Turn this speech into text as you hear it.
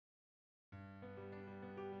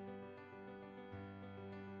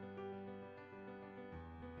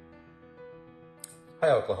Hi,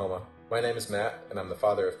 Oklahoma. My name is Matt, and I'm the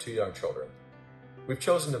father of 2 young children. We've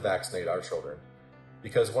chosen to vaccinate our children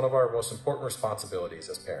because one of our most important responsibilities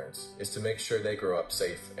as parents is to make sure they grow up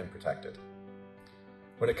safe and protected.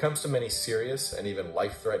 When it comes to many serious and even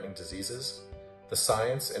life-threatening diseases, the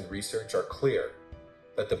science and research are clear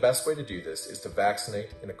that the best way to do this is to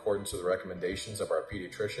vaccinate in accordance with the recommendations of our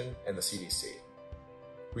pediatrician and the CDC.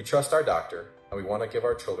 We trust our doctor, and we want to give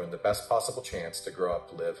our children the best possible chance to grow up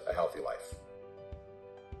to live a healthy life.